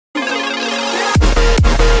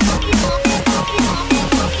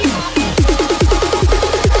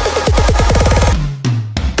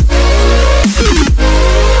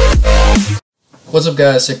What's up,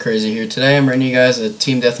 guys? Sick Crazy here. Today I'm bringing you guys a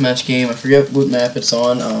team deathmatch game. I forget what map it's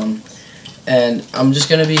on, and I'm just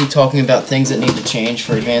going to be talking about things that need to change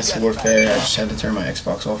for Advanced Warfare. I just had to turn my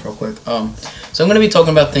Xbox off real quick. So I'm going to be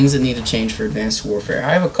talking about things that need to change for Advanced Warfare.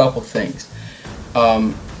 I have a couple things.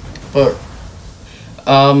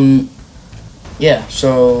 Yeah,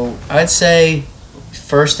 so I'd say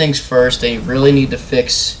first things first, they really need to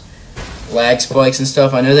fix lag spikes and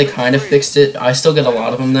stuff. I know they kind of fixed it. I still get a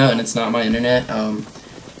lot of them though, and it's not my internet.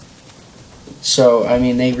 So I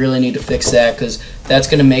mean, they really need to fix that, because that's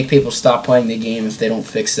gonna make people stop playing the game if they don't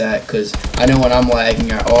fix that. Because I know when I'm lagging,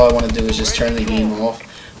 all I want to do is just turn the game off.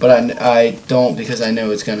 But I don't, because I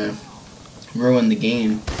know it's gonna ruin the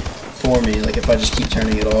game for me. Like if I just keep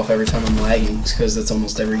turning it off every time I'm lagging, because that's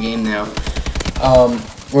almost every game now.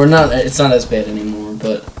 It's not as bad anymore,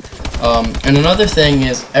 but. And another thing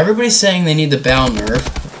is, everybody's saying they need the BAL nerfed.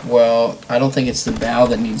 Well, I don't think it's the BAL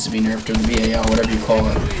that needs to be nerfed, or the BAL, whatever you call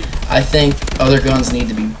it. I think other guns need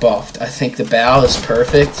to be buffed. I think the BAL is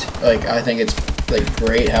perfect. Like, I think it's like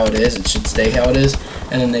great how it is. It should stay how it is.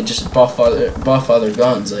 And then they just buff other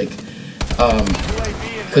guns. Like,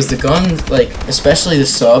 because the guns, like, especially the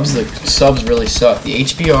subs really suck. The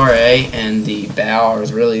HBRA and the BAL are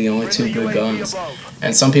really the only two good guns.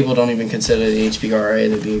 And some people don't even consider the HBRA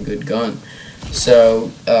to be a good gun. So,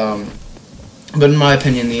 but in my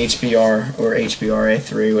opinion, the HBR or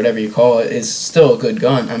HBRA3, whatever you call it, is still a good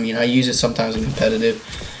gun. I mean, I use it sometimes in competitive.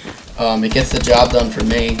 It gets the job done for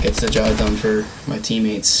me, gets the job done for my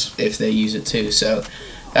teammates if they use it too. So,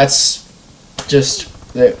 that's just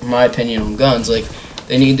my opinion on guns. Like,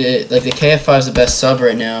 they need to, like, the KF5 is the best sub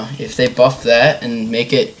right now. If they buff that and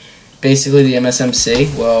make it basically the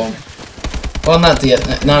MSMC, well,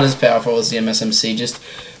 not as powerful as the MSMC, just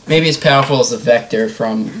maybe as powerful as the Vector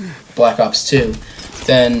from Black Ops 2,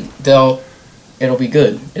 then it'll be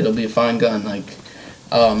good. It'll be a fine gun. Like,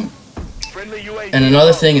 and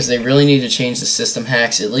another thing is, they really need to change the system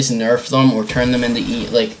hacks. At least nerf them or turn them into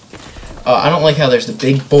I don't like how there's the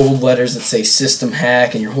big bold letters that say system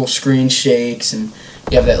hack and your whole screen shakes and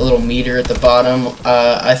you have that little meter at the bottom.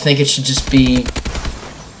 I think it should just be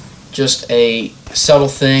just a subtle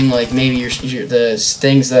thing, like maybe the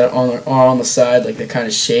stings that are on the side, like they kind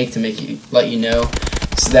of shake to let you know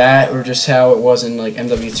it's that, or just how it was in like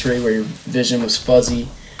MW3 where your vision was fuzzy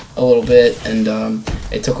a little bit and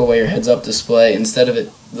it took away your heads up display. Instead of it,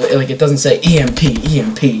 like, it doesn't say EMP,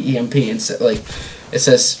 instead, like it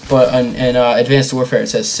says, but in Advanced Warfare it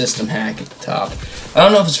says system hack at the top. I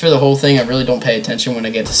don't know if it's for the whole thing. I really don't pay attention when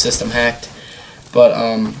I get to system hacked, but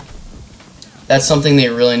that's something they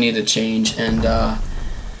really need to change. And they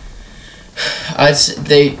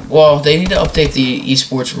need to update the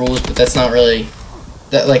esports rules, but that's not really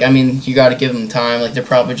that. Like, I mean, you got to give them time. Like, they're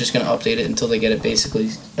probably just gonna update it until they get it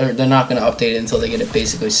basically, or they're not gonna update it until they get it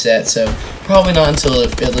basically set. So probably not until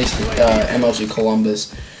at least MLG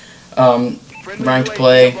Columbus. Ranked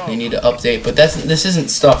play, they need to update, but this isn't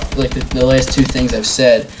stuff like the last two things I've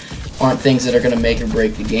said aren't things that are gonna make or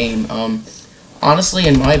break the game. Honestly,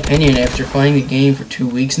 in my opinion, after playing the game for 2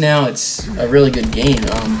 weeks now, it's a really good game.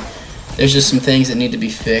 There's just some things that need to be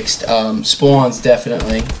fixed. Spawns,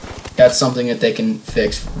 definitely. That's something that they can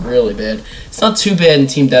fix really bad. It's not too bad in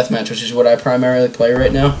Team Deathmatch, which is what I primarily play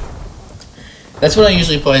right now. That's what I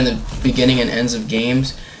usually play in the beginning and ends of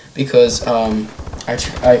games, because I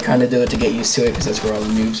kind of do it to get used to it, because that's where all the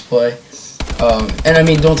noobs play. And I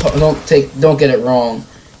mean, don't get it wrong.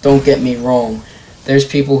 Don't get me wrong. There's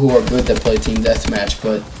people who are good that play Team Deathmatch,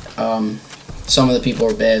 but some of the people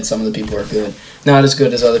are bad, some of the people are good. Not as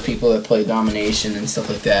good as other people that play Domination and stuff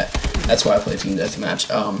like that. That's why I play Team Deathmatch.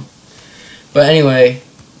 But anyway,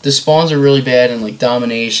 the spawns are really bad in like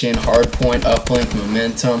Domination, Hardpoint, Uplink,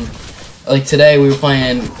 Momentum. Like today we were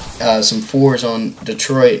playing some fours on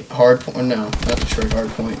Detroit Hardpoint. No, not Detroit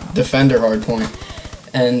Hardpoint. Defender Hardpoint.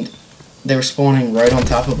 And they were spawning right on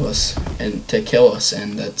top of us and to kill us,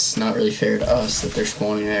 and that's not really fair to us that they're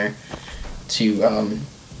spawning there. To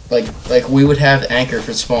like we would have anchor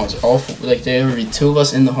for spawns. Like there would be two of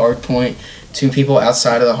us in the hard point, two people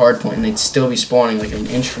outside of the hard point, and they'd still be spawning like an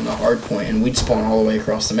inch from the hard point, and we'd spawn all the way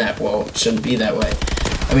across the map. Well, it shouldn't be that way.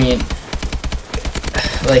 I mean,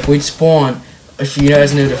 like we'd spawn. If you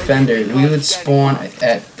guys know Defender, we would spawn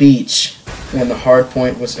at beach when the hard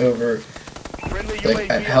point was over.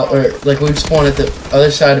 Like we'd spawn at the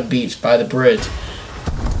other side of beach by the bridge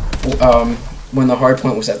when the hard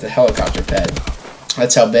point was at the helicopter pad.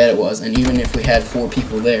 That's how bad it was. And even if we had 4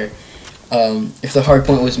 people there, if the hard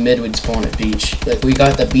point was mid, we'd spawn at beach. Like, we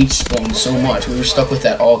got the beach spawn so much, we were stuck with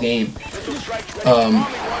that all game.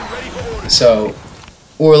 So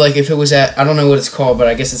or like if it was at, I don't know what it's called, but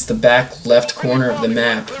I guess it's the back left corner of the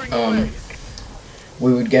map.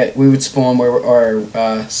 We would spawn where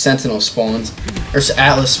our Sentinel spawns, or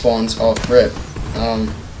Atlas spawns off rip.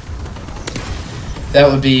 That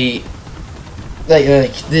would be like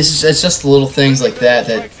this. It's just little things like that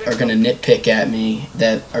that are gonna nitpick at me,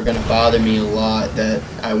 that are gonna bother me a lot, that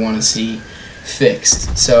I want to see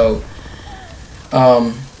fixed. So,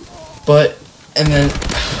 but and then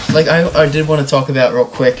like I did want to talk about real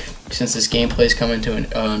quick, since this gameplay is coming to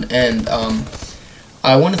an end.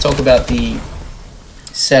 I want to talk about the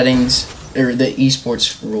settings, or the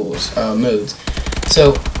esports rules, modes.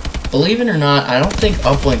 So, believe it or not, I don't think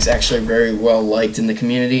Uplink's actually very well liked in the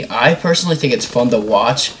community. I personally think it's fun to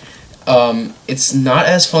watch. It's not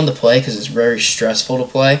as fun to play because it's very stressful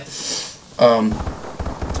to play.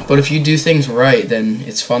 But if you do things right, then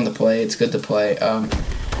it's fun to play. It's good to play.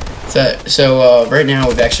 So right now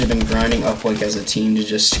we've actually been grinding Uplink as a team to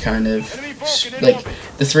just kind of, like,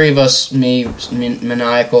 the three of us, me,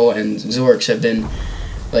 Maniacal, and Zorx have been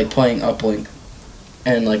like playing Uplink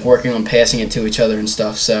and like working on passing it to each other and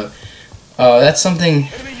stuff. So that's something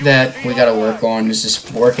that we gotta work on, is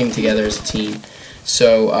just working together as a team.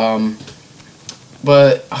 So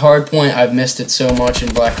but Hardpoint, I've missed it so much in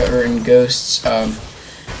in Ghosts.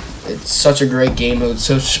 It's such a great game mode,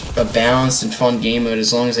 such a balanced and fun game mode,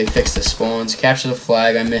 as long as they fix the spawns. Capture the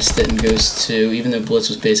Flag, I missed it in Ghosts 2, even though Blitz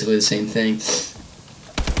was basically the same thing,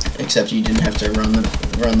 except you didn't have to run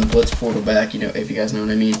the Blitz portal back, you know, if you guys know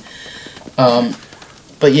what I mean.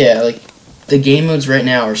 But yeah, like, the game modes right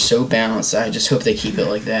now are so balanced. I just hope they keep it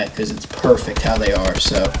like that, because it's perfect how they are.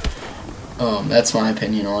 So that's my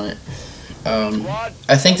opinion on it.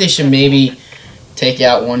 I think they should maybe take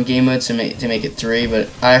out one game mode to make it 3, but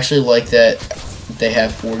I actually like that they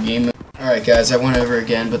have 4 game modes. Alright guys, I went over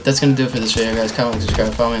again, but that's going to do it for this video, guys. Comment,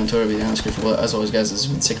 subscribe, follow me on Twitter, be down in the description. As always guys, this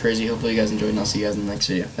has been Sick Crazy. Hopefully you guys enjoyed, and I'll see you guys in the next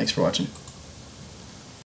video. Thanks for watching.